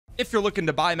If you're looking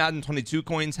to buy Madden 22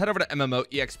 coins, head over to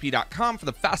MMOEXP.com for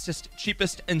the fastest,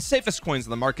 cheapest, and safest coins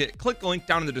on the market. Click the link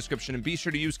down in the description and be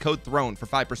sure to use code THRONE for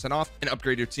 5% off and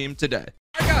upgrade your team today.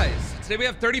 All right, guys, today we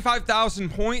have 35,000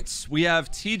 points. We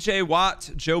have TJ Watt,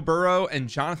 Joe Burrow, and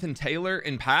Jonathan Taylor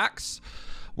in packs.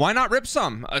 Why not rip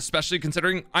some, especially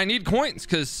considering I need coins,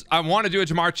 because I want to do a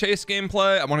Jamar Chase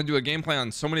gameplay. I want to do a gameplay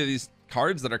on so many of these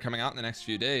cards that are coming out in the next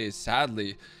few days.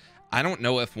 Sadly, I don't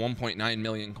know if 1.9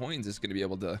 million coins is going to be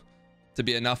able to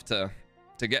be enough to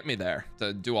get me there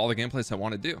to do all the gameplays I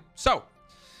want to do. So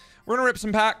we're gonna rip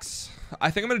some packs. I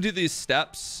think I'm gonna do these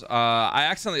steps. I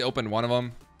accidentally opened one of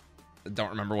them. I don't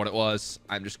remember what it was.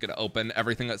 I'm just gonna open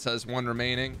everything that says one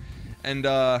remaining, and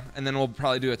then we'll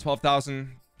probably do a 12,000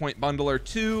 point bundle or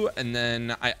two, and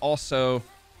then I also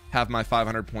have my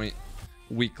 500 point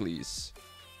weeklies.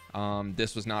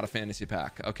 This was not a fantasy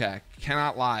pack. Okay,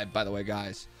 cannot lie, by the way,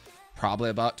 guys.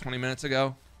 Probably about 20 minutes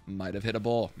ago, might have hit a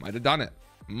bull, might have done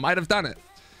it.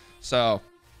 So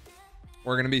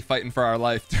we're gonna be fighting for our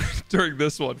life during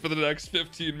this one for the next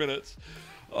 15 minutes.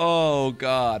 Oh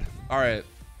god. All right,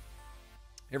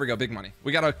 here we go. Big money.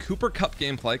 We got a Cooper Cup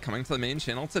gameplay coming to the main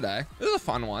channel today. This is a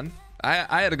fun one.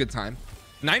 I had a good time.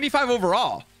 95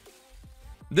 overall.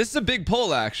 This is a big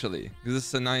pull, actually, because this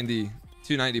is a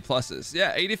 290 pluses.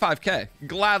 Yeah, 85k.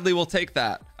 Gladly will take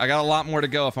that. I got a lot more to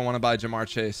go if I want to buy Jamar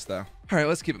Chase, though. All right,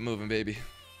 let's keep it moving, baby.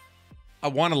 I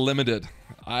want a limited.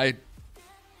 I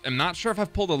am not sure if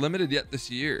I've pulled a limited yet this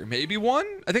year. Maybe one?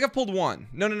 I think I've pulled one.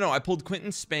 No. I pulled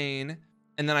Quentin Spain,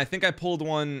 and then I think I pulled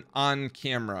one on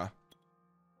camera.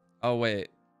 Oh, wait.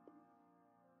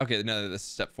 Okay, no, this is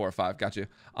step 4 or 5. Got you.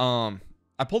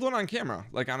 I pulled one on camera,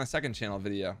 like on a second channel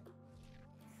video.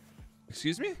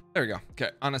 Excuse me? There we go. Okay,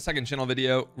 on a second channel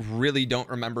video. Really don't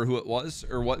remember who it was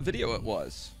or what video it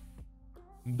was,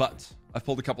 but I've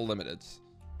pulled a couple limiteds.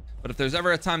 But if there's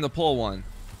ever a time to pull one,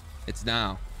 it's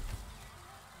now.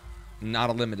 Not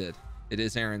a limited. It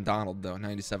is Aaron Donald, though.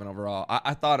 97 overall.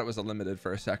 I thought it was a limited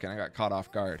for a second. I got caught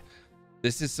off guard.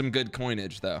 This is some good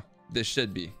coinage, though. This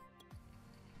should be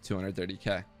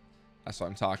 230k. That's what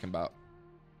I'm talking about.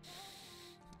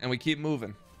 And we keep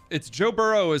moving. It's Joe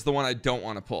Burrow is the one I don't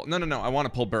want to pull. No. I want to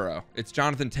pull Burrow. It's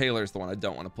Jonathan Taylor is the one I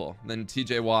don't want to pull. Then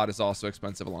TJ Watt is also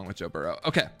expensive along with Joe Burrow.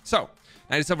 Okay, so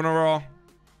 97 overall.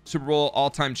 Super Bowl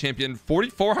all-time champion.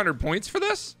 4,400 points for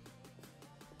this?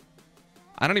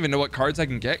 I don't even know what cards I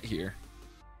can get here.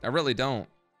 I really don't.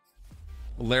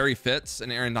 Larry Fitz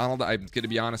and Aaron Donald. I'm going to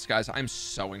be honest, guys. I'm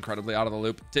so incredibly out of the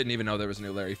loop. Didn't even know there was a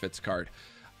new Larry Fitz card.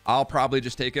 I'll probably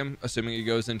just take him, assuming he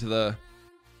goes into the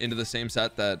same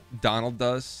set that Donald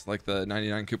does, like the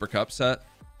 99 Cooper Cup set.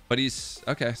 But he's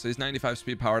okay, so he's 95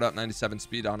 speed powered up, 97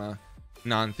 speed on a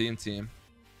non-theme team.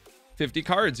 50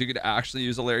 cards, you could actually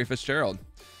use a Larry Fitzgerald.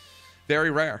 Very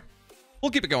rare.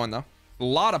 We'll keep it going, though. A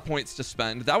lot of points to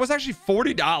spend. That was actually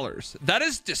 $40. That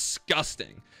is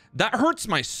disgusting. That hurts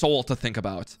my soul to think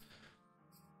about.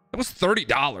 That was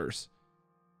 $30.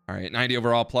 All right, 90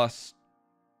 overall plus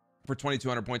for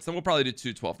 2,200 points. Then we'll probably do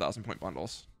two 12,000 point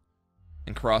bundles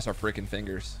and cross our freaking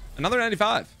fingers. Another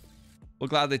 95. We'll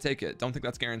gladly take it. Don't think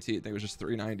that's guaranteed. I think it was just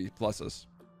 390 pluses.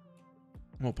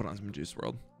 We'll put on some Juice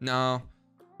WRLD. No,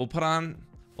 we'll put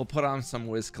on some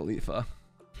Wiz Khalifa.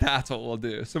 That's what we'll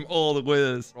do. Some old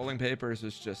Wiz. Rolling Papers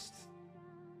was just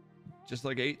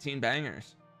like 18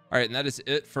 bangers. All right, and that is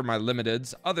it for my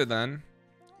limiteds, other than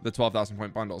the 12,000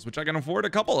 point bundles, which I can afford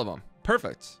a couple of them.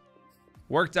 Perfect.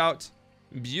 Worked out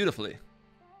beautifully.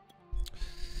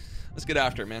 Let's get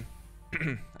after it, man.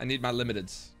 I need my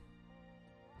limiteds.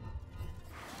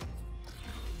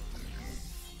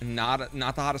 Not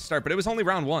the hottest start, but it was only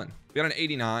round 1. We got an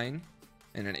 89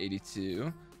 and an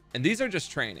 82. And these are just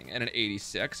training. And an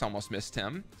 86. Almost missed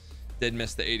him. Did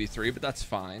miss the 83, but that's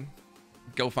fine.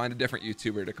 Go find a different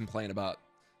YouTuber to complain about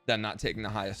them not taking the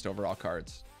highest overall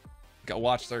cards. Go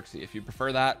watch Xerxes. If you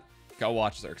prefer that, go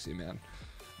watch Xerxes, man.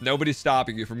 Nobody's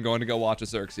stopping you from going to go watch a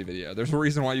Xerxes video. There's a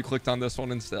reason why you clicked on this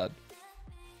one instead.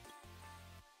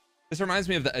 This reminds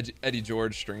me of the Eddie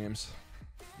George streams.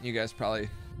 You guys probably,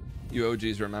 you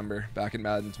OGs remember back in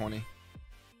Madden 20.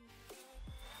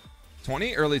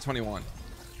 20? Early 21.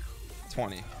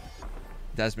 20.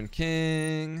 Desmond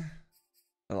King.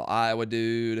 Little Iowa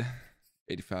dude.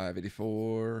 85,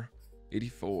 84,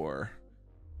 84.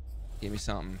 Give me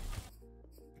something.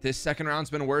 This second round's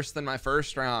been worse than my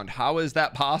first round. How is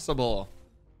that possible?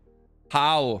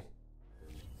 How?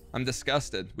 I'm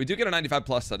disgusted. We do get a 95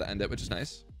 plus to end it, which is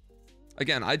nice.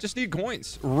 Again, I just need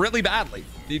coins really badly.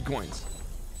 Need coins.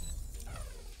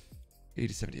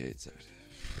 80, 78, 70.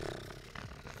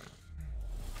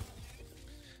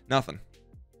 Nothing.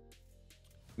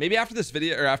 Maybe after this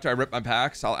video or after I rip my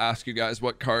packs, I'll ask you guys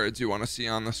what cards you want to see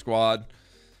on the squad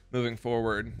moving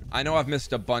forward. I know I've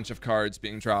missed a bunch of cards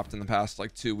being dropped in the past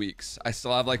like 2 weeks. I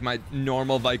still have like my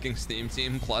normal Vikings theme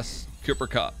team plus Cooper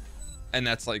Kupp, and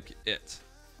that's like it.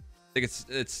 I think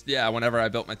it's yeah, whenever I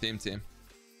built my theme team.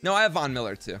 No, I have Von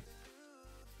Miller too.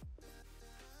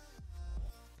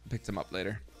 Picked him up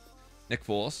later. Nick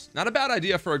Foles. Not a bad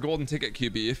idea for a golden ticket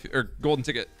QB, or golden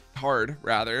ticket card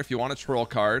rather, if you want a troll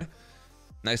card.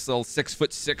 Nice little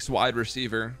 6'6" wide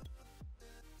receiver.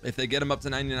 If they get him up to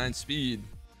 99 speed,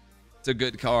 it's a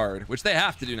good card, which they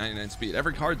have to do 99 speed.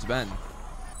 Every card's been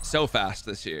so fast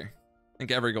this year. I think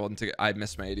every golden ticket. I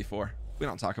missed my 84. We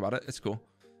don't talk about it. It's cool.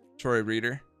 Troy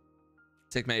Reader.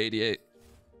 Take my 88.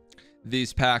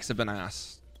 These packs have been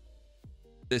ass.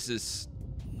 This is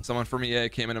someone from EA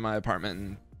came into my apartment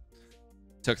and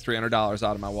took $300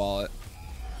 out of my wallet,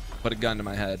 put a gun to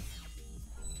my head.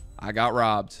 I got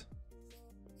robbed.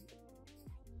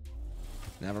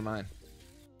 Never mind.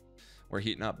 We're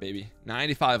heating up, baby.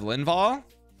 95 Linval?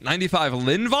 95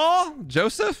 Linval?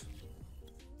 Joseph?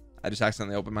 I just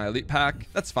accidentally opened my elite pack.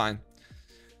 That's fine.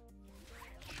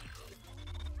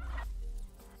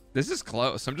 This is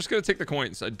close. I'm just going to take the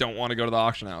coins. I don't want to go to the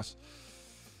auction house.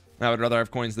 I would rather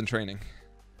have coins than training.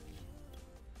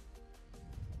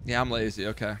 Yeah, I'm lazy.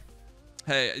 Okay.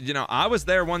 Hey, you know, I was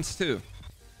there once too.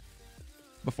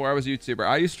 Before I was a YouTuber,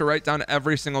 I used to write down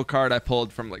every single card I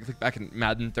pulled from like back in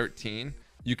Madden 13.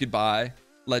 You could buy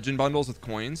legend bundles with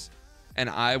coins, and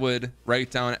I would write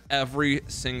down every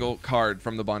single card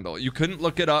from the bundle. You couldn't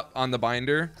look it up on the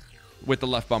binder with the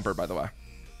left bumper, by the way.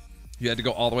 You had to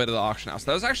go all the way to the auction house.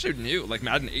 That was actually new. Like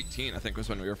Madden 18, I think, was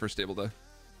when we were first able to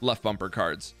left bumper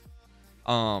cards.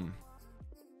 And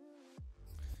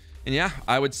yeah,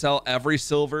 I would sell every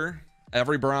silver,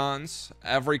 every bronze,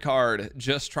 every card,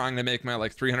 just trying to make my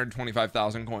like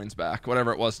 325,000 coins back,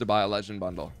 whatever it was to buy a legend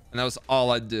bundle. And that was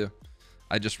all I'd do.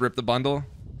 I'd just rip the bundle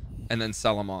and then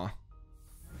sell them all.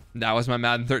 That was my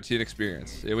Madden 13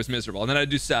 experience. It was miserable. And then I'd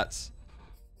do sets.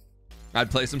 I'd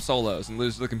play some solos and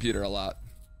lose to the computer a lot.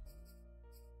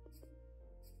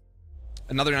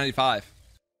 Another 95.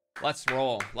 Let's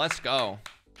roll. Let's go.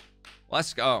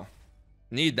 Let's go.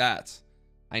 Need that.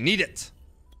 I need it.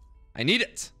 I need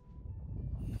it.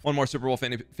 One more Super Bowl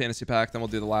fantasy pack, then we'll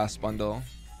do the last bundle.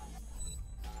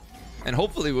 And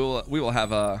hopefully we will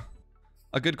have a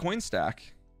good coin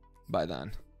stack by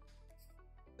then.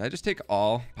 Did I just take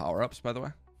all power-ups, by the way?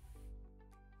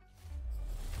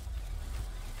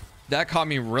 That caught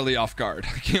me really off guard.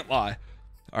 I can't lie.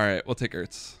 All right, we'll take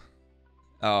Ertz.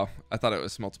 Oh, I thought it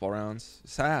was multiple rounds.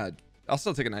 Sad. I'll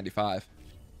still take a 95.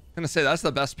 I'm gonna say that's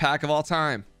the best pack of all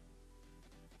time.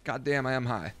 God damn, I am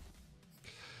high.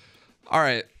 All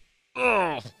right.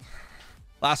 Ugh.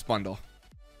 Last bundle.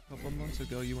 A couple months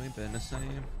ago, you ain't been the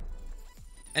same.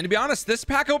 And to be honest, this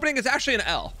pack opening is actually an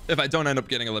L if I don't end up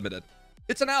getting a limited.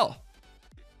 It's an L.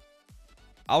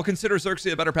 I'll consider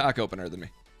Xerxes a better pack opener than me.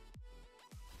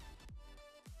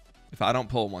 If I don't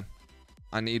pull one,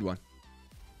 I need one.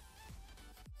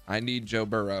 I need Joe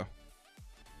Burrow.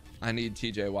 I need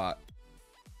TJ Watt.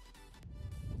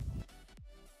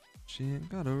 She ain't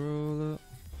gotta roll up.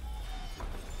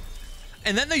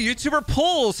 And then the YouTuber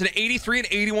pulls an 83, an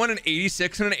 81, an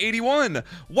 86, and an 81.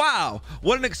 Wow,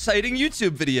 what an exciting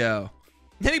YouTube video.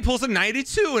 Then he pulls a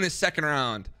 92 in his second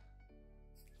round.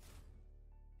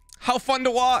 How fun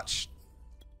to watch.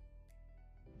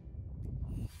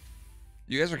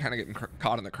 You guys are kind of getting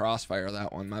caught in the crossfire of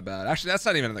that one. My bad. Actually, that's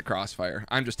not even in the crossfire.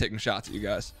 I'm just taking shots at you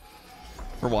guys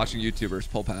for watching YouTubers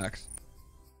pull packs.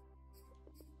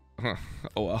 Oh,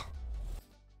 well.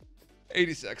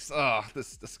 86. Oh,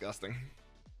 this is disgusting.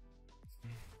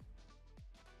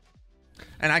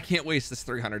 And I can't waste this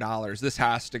 $300. This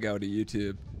has to go to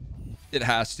YouTube. It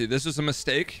has to. This was a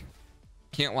mistake.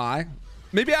 Can't lie.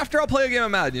 Maybe after I'll play a game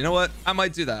of Madden. You know what? I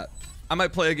might do that. I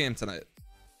might play a game tonight.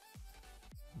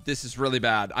 This is really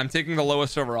bad. I'm taking the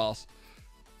lowest overalls.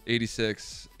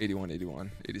 86, 81,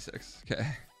 81, 86. Okay.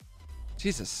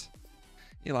 Jesus.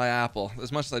 Eli Apple.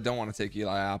 As much as I don't want to take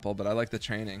Eli Apple, but I like the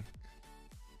training.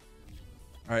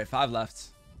 All right, 5 left.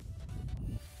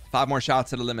 5 more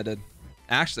shots at a limited.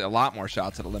 Actually, a lot more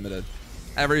shots at a limited.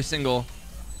 Every single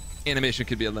animation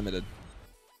could be a limited.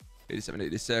 87,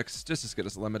 86. Just as good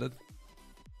as a limited.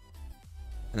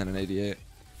 And then an 88.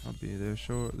 I'll be there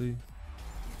shortly.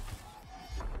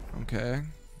 Okay.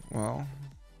 Well.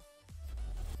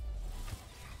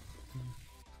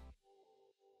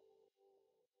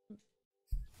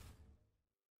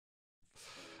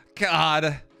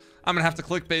 God. I'm gonna have to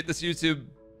clickbait this YouTube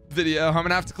video. I'm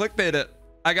gonna have to clickbait it.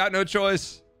 I got no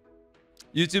choice.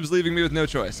 YouTube's leaving me with no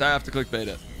choice. I have to clickbait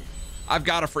it. I've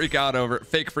got to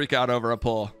fake freak out over a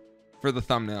pull for the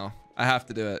thumbnail. I have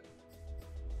to do it.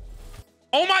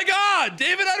 Oh my God,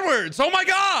 David Edwards. Oh my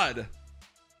God.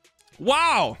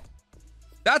 Wow.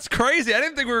 That's crazy. I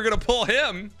didn't think we were going to pull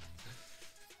him.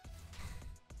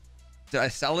 Did I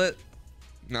sell it?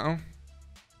 No.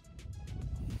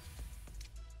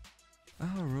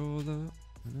 I'll roll up.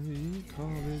 Call,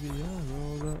 baby, I'll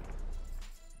roll up.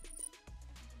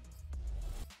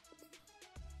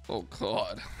 Oh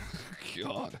God.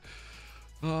 God.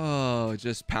 Oh,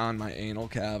 just pound my anal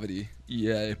cavity.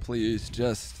 Yay, please.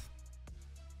 Just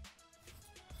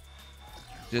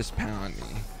pound me.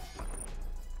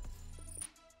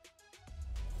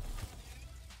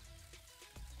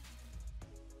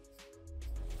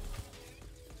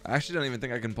 I actually don't even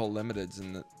think I can pull limiteds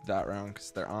in that round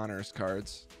because they're honors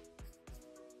cards.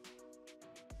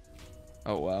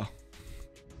 Oh, wow.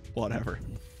 Whatever.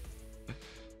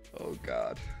 Oh,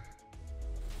 God.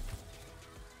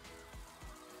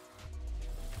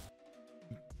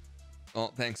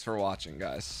 Well, thanks for watching,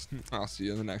 guys. I'll see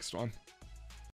you in the next one.